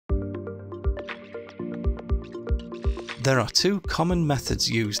There are two common methods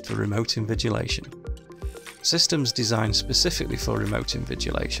used for remote invigilation: systems designed specifically for remote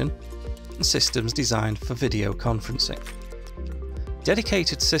invigilation and systems designed for video conferencing.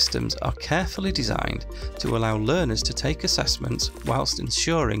 Dedicated systems are carefully designed to allow learners to take assessments whilst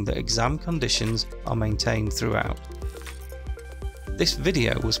ensuring that exam conditions are maintained throughout. This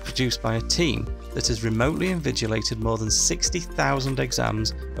video was produced by a team that has remotely invigilated more than 60,000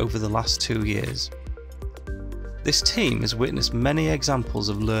 exams over the last 2 years. This team has witnessed many examples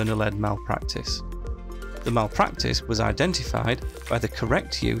of learner-led malpractice. The malpractice was identified by the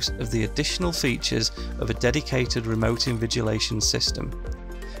correct use of the additional features of a dedicated remote invigilation system,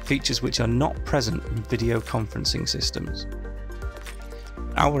 features which are not present in video conferencing systems.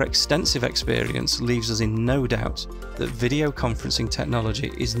 Our extensive experience leaves us in no doubt that video conferencing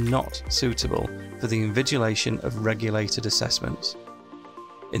technology is not suitable for the invigilation of regulated assessments.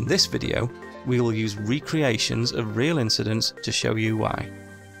 In this video, we will use recreations of real incidents to show you why.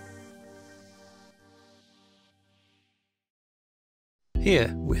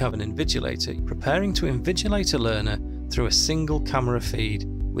 Here we have an invigilator preparing to invigilate a learner through a single camera feed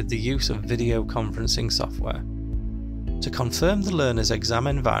with the use of video conferencing software. To confirm the learner's exam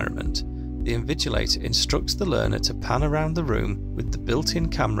environment, the invigilator instructs the learner to pan around the room with the built-in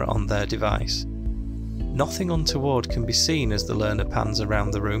camera on their device. Nothing untoward can be seen as the learner pans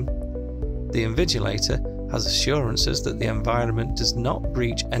around the room. The invigilator has assurances that the environment does not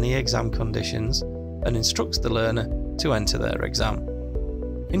breach any exam conditions and instructs the learner to enter their exam.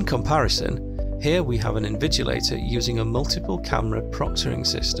 In comparison, here we have an invigilator using a multiple camera proctoring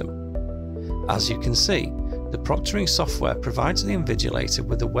system. As you can see, the proctoring software provides the invigilator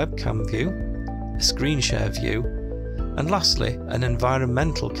with a webcam view, a screen share view, and lastly an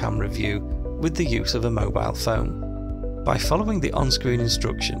environmental camera view with the use of a mobile phone. By following the on-screen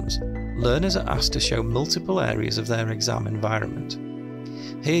instructions, learners are asked to show multiple areas of their exam environment.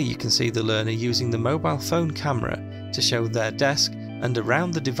 Here you can see the learner using the mobile phone camera to show their desk and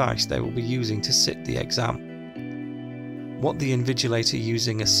around the device they will be using to sit the exam. What the invigilator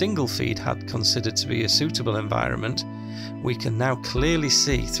using a single feed had considered to be a suitable environment, we can now clearly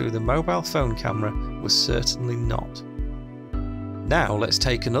see through the mobile phone camera was certainly not. Now let's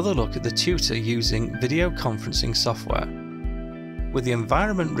take another look at the tutor using video conferencing software. With the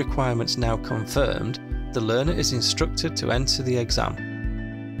environment requirements now confirmed, the learner is instructed to enter the exam.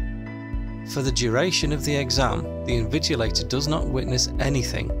 For the duration of the exam, the invigilator does not witness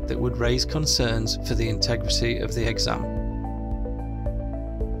anything that would raise concerns for the integrity of the exam.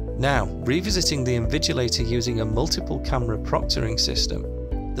 Now, revisiting the invigilator using a multiple camera proctoring system,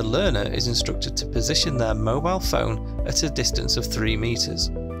 the learner is instructed to position their mobile phone at a distance of 3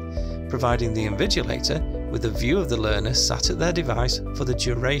 meters, providing the invigilator with a view of the learner sat at their device for the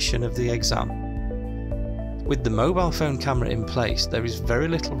duration of the exam. With the mobile phone camera in place, there is very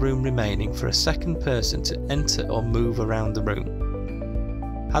little room remaining for a second person to enter or move around the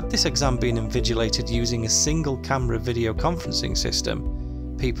room. Had this exam been invigilated using a single camera video conferencing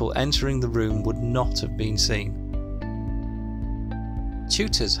system, people entering the room would not have been seen.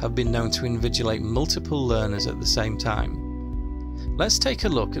 Tutors have been known to invigilate multiple learners at the same time. Let's take a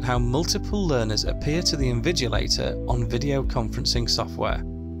look at how multiple learners appear to the invigilator on video conferencing software.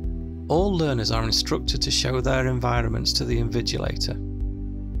 All learners are instructed to show their environments to the invigilator.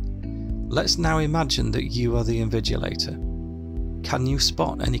 Let's now imagine that you are the invigilator. Can you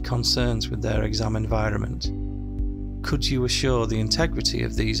spot any concerns with their exam environment? Could you assure the integrity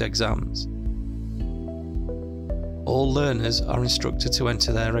of these exams? All learners are instructed to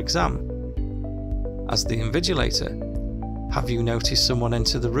enter their exam. As the invigilator, have you noticed someone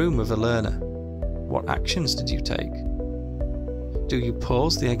enter the room with a learner? What actions did you take? Do you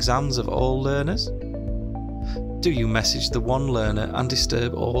pause the exams of all learners? Do you message the one learner and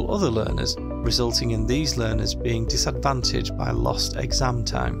disturb all other learners, resulting in these learners being disadvantaged by lost exam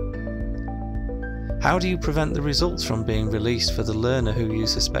time? How do you prevent the results from being released for the learner who you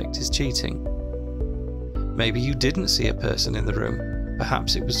suspect is cheating? Maybe you didn't see a person in the room,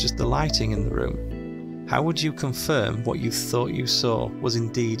 perhaps it was just the lighting in the room. How would you confirm what you thought you saw was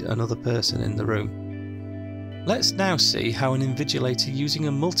indeed another person in the room? Let's now see how an invigilator using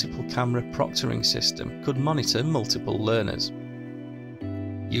a multiple camera proctoring system could monitor multiple learners.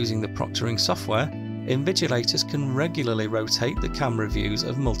 Using the proctoring software, invigilators can regularly rotate the camera views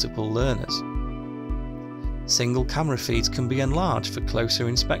of multiple learners. Single camera feeds can be enlarged for closer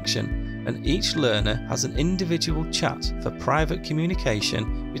inspection, and each learner has an individual chat for private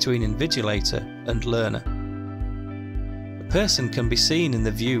communication between invigilator and learner. A person can be seen in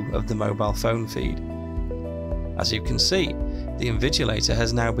the view of the mobile phone feed. As you can see, the invigilator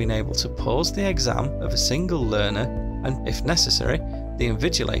has now been able to pause the exam of a single learner and if necessary, the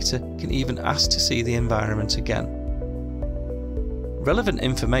invigilator can even ask to see the environment again. Relevant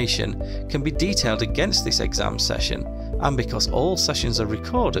information can be detailed against this exam session, and because all sessions are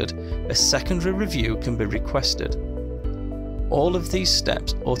recorded, a secondary review can be requested. All of these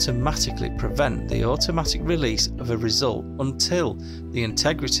steps automatically prevent the automatic release of a result until the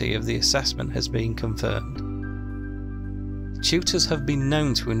integrity of the assessment has been confirmed. Tutors have been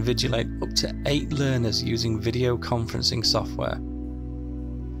known to invigilate up to 8 learners using video conferencing software.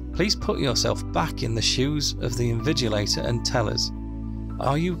 Please put yourself back in the shoes of the invigilator and tell us,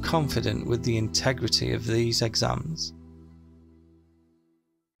 are you confident with the integrity of these exams?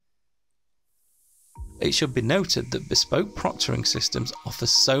 It should be noted that bespoke proctoring systems offer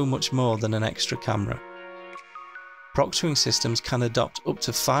so much more than an extra camera. Proctoring systems can adopt up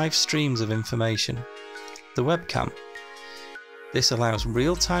to 5 streams of information. The webcam. This allows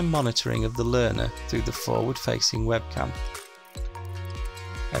real-time monitoring of the learner through the forward-facing webcam.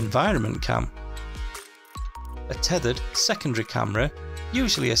 Environment cam. A tethered secondary camera,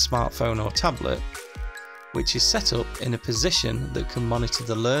 usually a smartphone or tablet, which is set up in a position that can monitor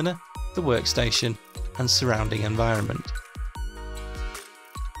the learner, the workstation, and surrounding environment.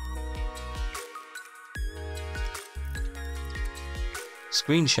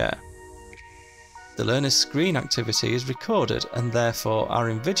 Screen share. The learner's screen activity is recorded, and therefore our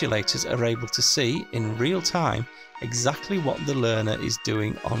invigilators are able to see in real time exactly what the learner is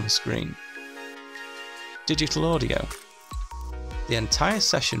doing on the screen. Digital audio. The entire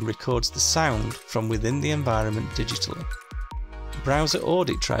session records the sound from within the environment digitally. Browser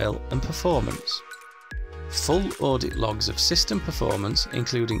audit trail and performance. Full audit logs of system performance,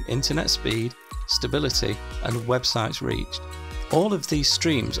 including internet speed, stability, and websites reached. All of these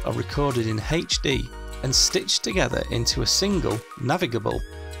streams are recorded in HD and stitched together into a single, navigable,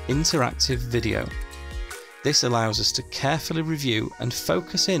 interactive video. This allows us to carefully review and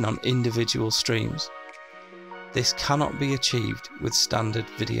focus in on individual streams. This cannot be achieved with standard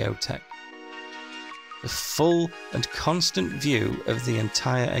video tech. The full and constant view of the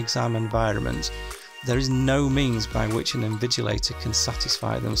entire exam environment. There is no means by which an invigilator can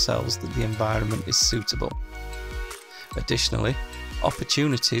satisfy themselves that the environment is suitable. Additionally,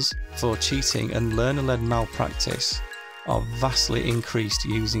 opportunities for cheating and learner-led malpractice are vastly increased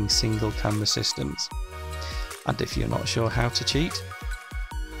using single camera systems. And if you're not sure how to cheat,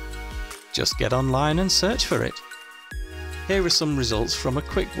 just get online and search for it. Here are some results from a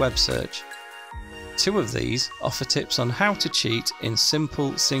quick web search. 2 of these offer tips on how to cheat in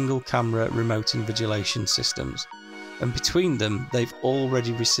simple single-camera remote invigilation systems, and between them they've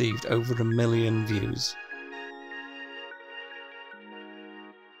already received over 1 million views.